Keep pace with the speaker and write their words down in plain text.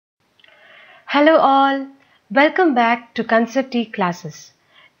Hello all, welcome back to Concept E classes.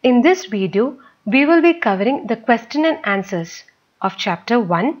 In this video, we will be covering the question and answers of Chapter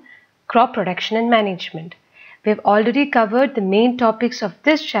 1, Crop Production and Management. We have already covered the main topics of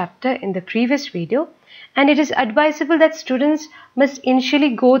this chapter in the previous video, and it is advisable that students must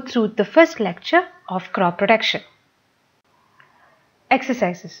initially go through the first lecture of crop production.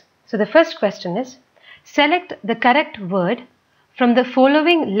 Exercises. So the first question is, select the correct word from the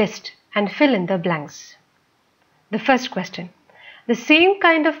following list and fill in the blanks. The first question. The same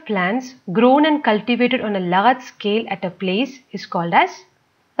kind of plants grown and cultivated on a large scale at a place is called as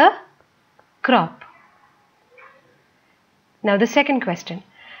a crop. Now the second question.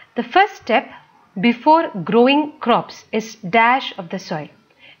 The first step before growing crops is dash of the soil.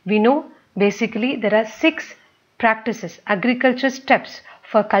 We know basically there are 6 practices, agriculture steps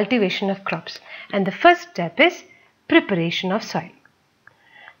for cultivation of crops, and the first step is preparation of soil.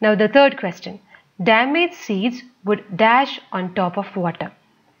 Now the third question, damaged seeds would dash on top of water.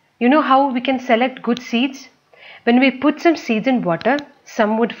 You know how we can select good seeds? When we put some seeds in water,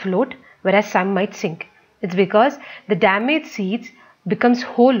 some would float whereas some might sink. It's because the damaged seeds becomes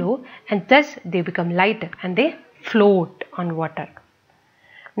hollow and thus they become lighter and they float on water.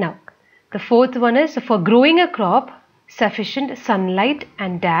 Now the fourth one is, for growing a crop, sufficient sunlight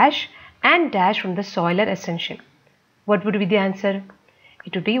and dash from the soil are essential. What would be the answer?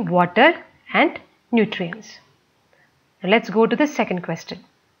 It would be water and nutrients. Now let's go to the second question.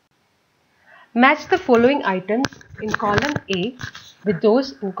 Match the following items in column A with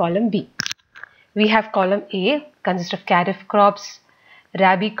those in column B. We have column A consists of kharif crops,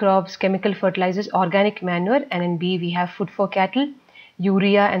 rabi crops, chemical fertilizers, organic manure, and in B we have food for cattle,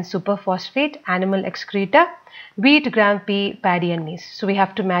 urea and superphosphate, animal excreta, wheat, gram, pea, paddy and maize. So we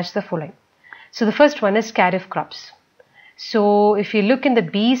have to match the following. So the first one is kharif crops. So if you look in the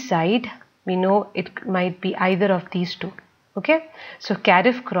B side, we know it might be either of these two. Okay, so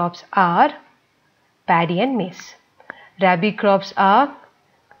kharif crops are paddy and maize. Rabi crops are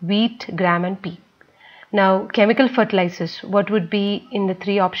wheat, gram and pea. Now chemical fertilizers, what would be in the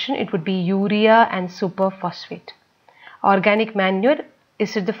 3 options? It would be urea and superphosphate. Organic manure,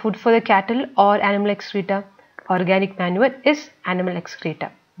 is it the food for the cattle or animal excreta? Organic manure is animal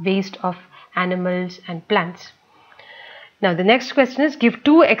excreta, waste of animals and plants. Now the next question is, give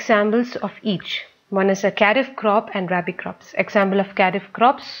 2 examples of each. One is a kharif crop and rabi crops. Example of kharif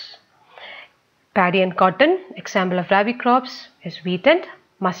crops, paddy and cotton. Example of rabi crops is wheat and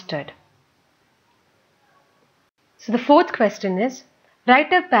mustard. So the fourth question is,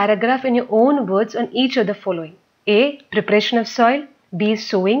 write a paragraph in your own words on each of the following. A. Preparation of soil. B.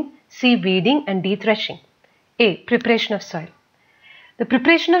 Sowing. C. Weeding and D. Threshing. A. Preparation of soil. The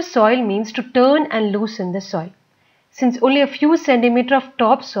preparation of soil means to turn and loosen the soil. Since only a few centimeters of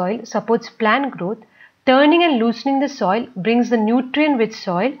topsoil supports plant growth, turning and loosening the soil brings the nutrient-rich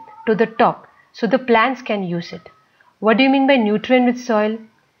soil to the top so the plants can use it. What do you mean by nutrient-rich soil?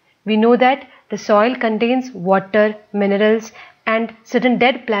 We know that the soil contains water, minerals and certain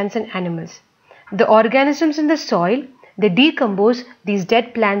dead plants and animals. The organisms in the soil, they decompose these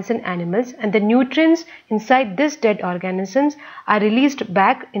dead plants and animals, and the nutrients inside these dead organisms are released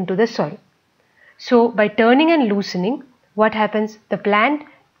back into the soil. So by turning and loosening, what happens? The plant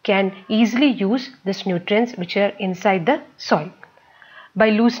can easily use these nutrients which are inside the soil.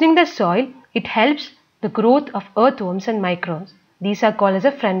 By loosening the soil, it helps the growth of earthworms and microbes. These are called as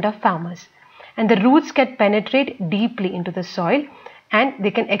a friend of farmers. And the roots can penetrate deeply into the soil and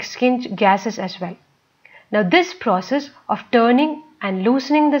they can exchange gases as well. Now this process of turning and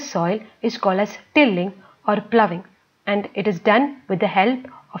loosening the soil is called as tilling or ploughing, and it is done with the help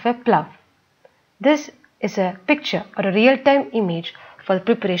of a plough. This is a picture or a real-time image for the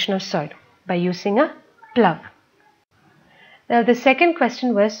preparation of soil by using a plough. Now the second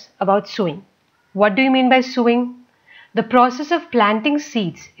question was about sowing. What do you mean by sowing? The process of planting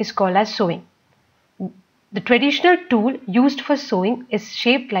seeds is called as sowing. The traditional tool used for sowing is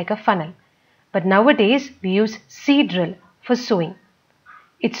shaped like a funnel, but nowadays we use seed drill for sowing.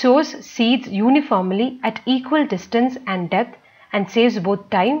 It sows seeds uniformly at equal distance and depth and saves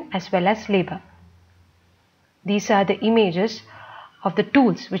both time as well as labor. These are the images of the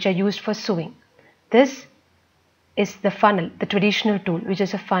tools which are used for sowing. This is the funnel, the traditional tool, which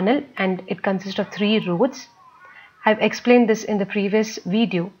is a funnel and it consists of 3 rods. I've explained this in the previous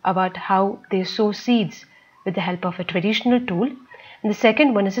video about how they sow seeds with the help of a traditional tool. And the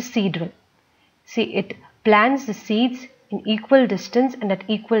second one is a seed drill. See, it plants the seeds in equal distance and at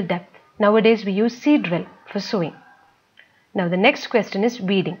equal depth. Nowadays we use seed drill for sowing. Now the next question is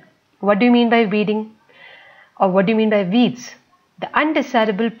weeding. What do you mean by weeding? Or what do you mean by weeds? The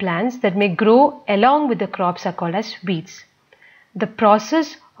undesirable plants that may grow along with the crops are called as weeds. The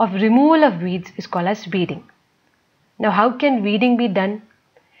process of removal of weeds is called as weeding. Now how can weeding be done?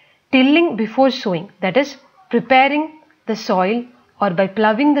 Tilling before sowing, that is preparing the soil, or by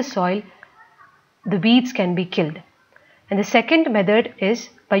ploughing the soil, the weeds can be killed. And the second method is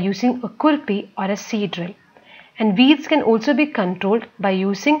by using a kurpi or a seed drill. And weeds can also be controlled by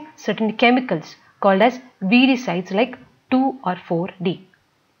using certain chemicals called as weedicides like 2 or 4-D.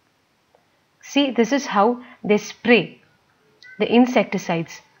 See, this is how they spray the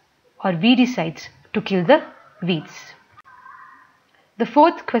insecticides or weedicides to kill the weeds. The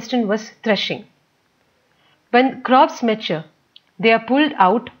fourth question was threshing. When crops mature, they are pulled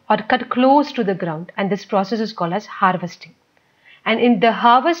out or cut close to the ground, and this process is called as harvesting. And in the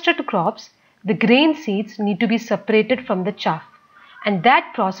harvested crops, the grain seeds need to be separated from the chaff, and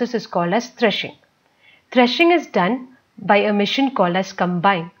that process is called as threshing. Threshing is done by a machine called as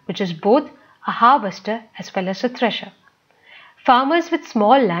combine, which is both a harvester as well as a thresher. Farmers with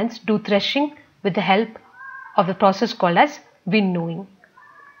small lands do threshing with the help of the process called as winnowing.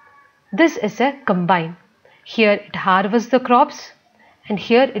 This is a combine. Here it harvests the crops, and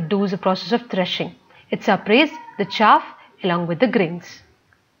here it does the process of threshing. It separates the chaff along with the grains.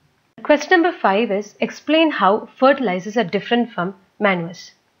 Question number 5 is explain how fertilizers are different from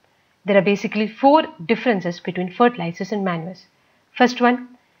manures. There are basically 4 differences between fertilizers and manures. First one,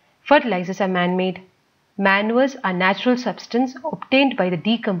 fertilizers are man-made. Manures are natural substance obtained by the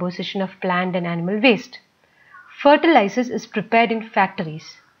decomposition of plant and animal waste. Fertilizers is prepared in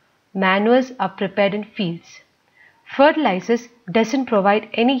factories. Manures are prepared in fields. Fertilizers doesn't provide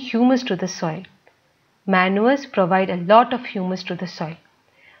any humus to the soil. Manures provide a lot of humus to the soil.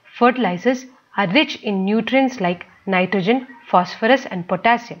 Fertilizers are rich in nutrients like nitrogen, phosphorus and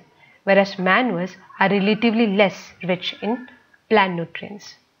potassium, whereas manures are relatively less rich in plant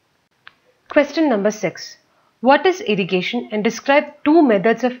nutrients. Question number 6. What is irrigation, and describe 2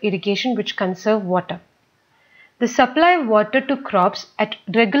 methods of irrigation which conserve water. The supply of water to crops at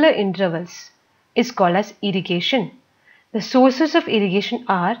regular intervals is called as irrigation. The sources of irrigation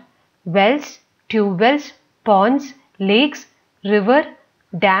are wells, tube wells, ponds, lakes, river,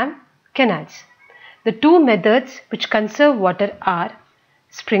 dam, canals. The 2 methods which conserve water are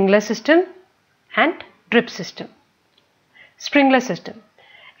sprinkler system and drip system. Sprinkler system.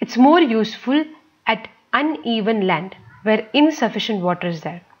 It's more useful at uneven land where insufficient water is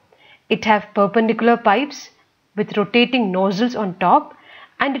there. It has perpendicular pipes with rotating nozzles on top,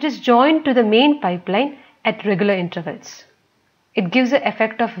 and it is joined to the main pipeline at regular intervals. It gives the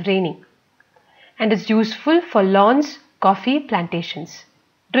effect of raining and is useful for lawns, coffee plantations.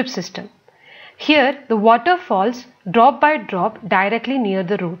 Drip system. Here the water falls drop by drop directly near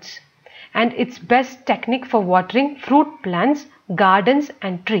the roots, and it's best technique for watering fruit plants, gardens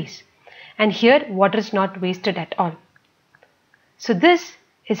and trees. And here water is not wasted at all. So this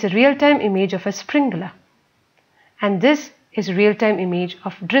is a real-time image of a sprinkler, and this is a real-time image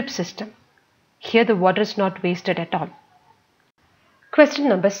of drip system. Here the water is not wasted at all. Question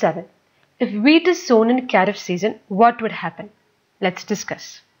number 7. If wheat is sown in Kharif season, what would happen? Let's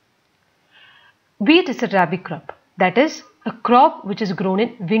discuss. Wheat is a rabi crop, that is a crop which is grown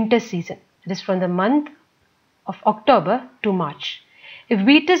in winter season. It is from the month of October to March. If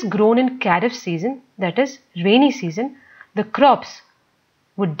wheat is grown in Kharif season, that is rainy season, the crops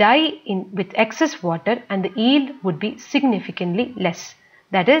would die with excess water and the yield would be significantly less.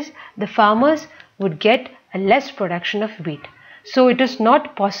 That is, the farmers would get a less production of wheat. So it is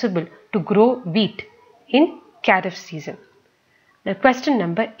not possible to grow wheat in Kharif season. Now question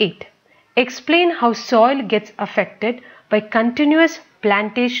number 8. Explain how soil gets affected by continuous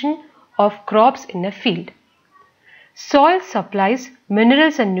plantation of crops in a field. Soil supplies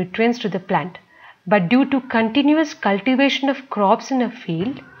minerals and nutrients to the plant, but due to continuous cultivation of crops in a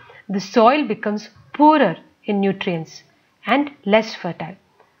field, the soil becomes poorer in nutrients and less fertile,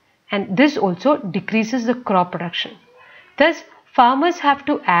 and this also decreases the crop production. Thus, farmers have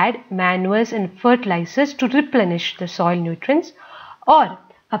to add manures and fertilizers to replenish the soil nutrients, or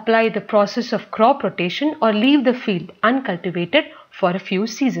apply the process of crop rotation, or leave the field uncultivated for a few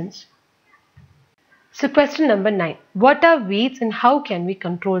seasons. So question number 9. What are weeds and how can we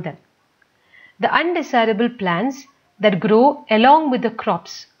control them? The undesirable plants that grow along with the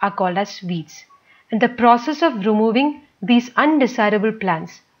crops are called as weeds, and the process of removing these undesirable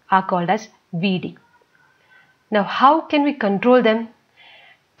plants are called as weeding. Now how can we control them?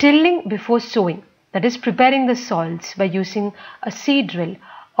 Tilling before sowing, that is preparing the soils by using a seed drill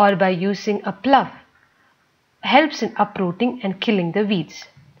or by using a plough, helps in uprooting and killing the weeds.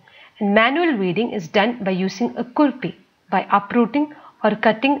 And manual weeding is done by using a kurpi, by uprooting or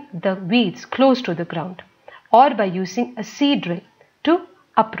cutting the weeds close to the ground, or by using a seed drill to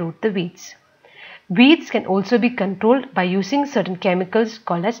uproot the weeds. Weeds can also be controlled by using certain chemicals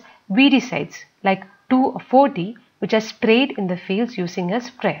called as weedicides like 2,4-D, which are sprayed in the fields using a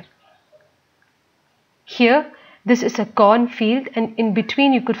sprayer. Here, this is a corn field, and in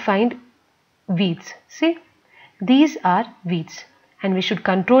between you could find weeds. See, these are weeds, and we should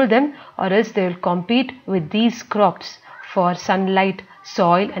control them, or else they will compete with these crops for sunlight,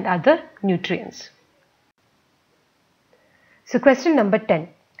 soil and other nutrients. So question number 10.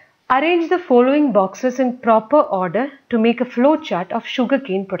 Arrange the following boxes in proper order to make a flow chart of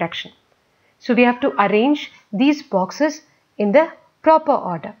sugarcane production. So we have to arrange these boxes in the proper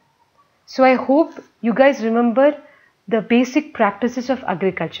order. So I hope you guys remember the basic practices of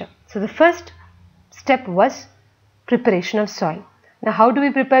agriculture. So the first step was preparation of soil. Now how do we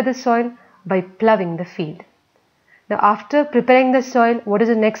prepare the soil? By ploughing the field. Now after preparing the soil, what is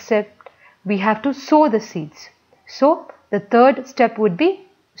the next step? We have to sow the seeds. So the third step would be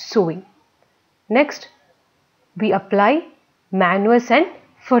sowing. Next, we apply manures and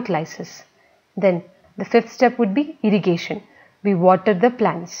fertilizers. Then the fifth step would be irrigation. We water the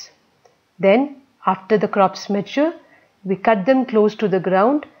plants. Then after the crops mature, we cut them close to the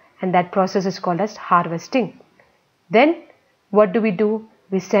ground, and that process is called as harvesting. Then what do?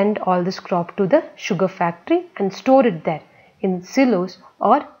 We send all this crop to the sugar factory and store it there in silos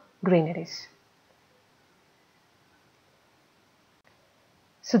or granaries.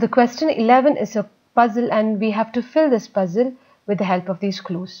 So the question 11 is a puzzle, and we have to fill this puzzle with the help of these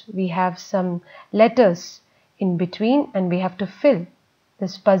clues. We have some letters in between, and we have to fill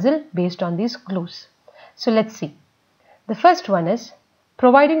this puzzle based on these clues. So let's see. The first one is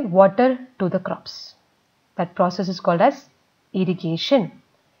providing water to the crops. That process is called as irrigation.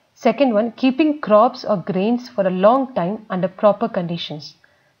 Second one, keeping crops or grains for a long time under proper conditions.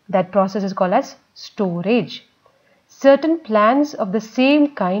 That process is called as storage. Certain plants of the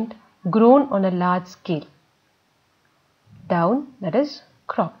same kind grown on a large scale. Down, that is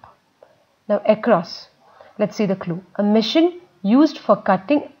crop. Now across, let's see the clue. A machine used for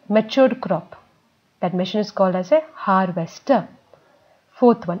cutting matured crop. That machine is called as a harvester.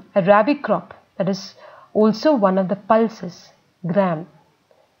 Fourth one, a rabi crop. That is also one of the pulses, gram.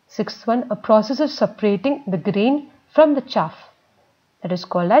 Sixth one, a process of separating the grain from the chaff. That is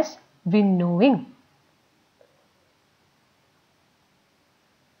called as winnowing.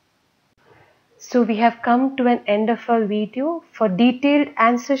 So we have come to an end of our video. For detailed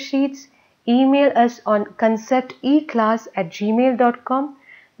answer sheets, email us on concepteclass@gmail.com.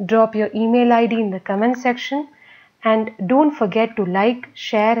 Drop your email ID in the comment section, and don't forget to like,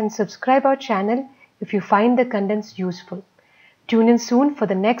 share and subscribe our channel if you find the contents useful. Tune in soon for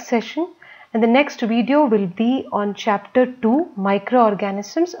the next session, and the next video will be on chapter 2,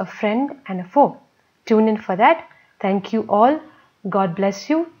 microorganisms, a friend and a foe. Tune in for that. Thank you all. God bless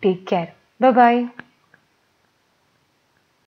you. Take care. Bye-bye.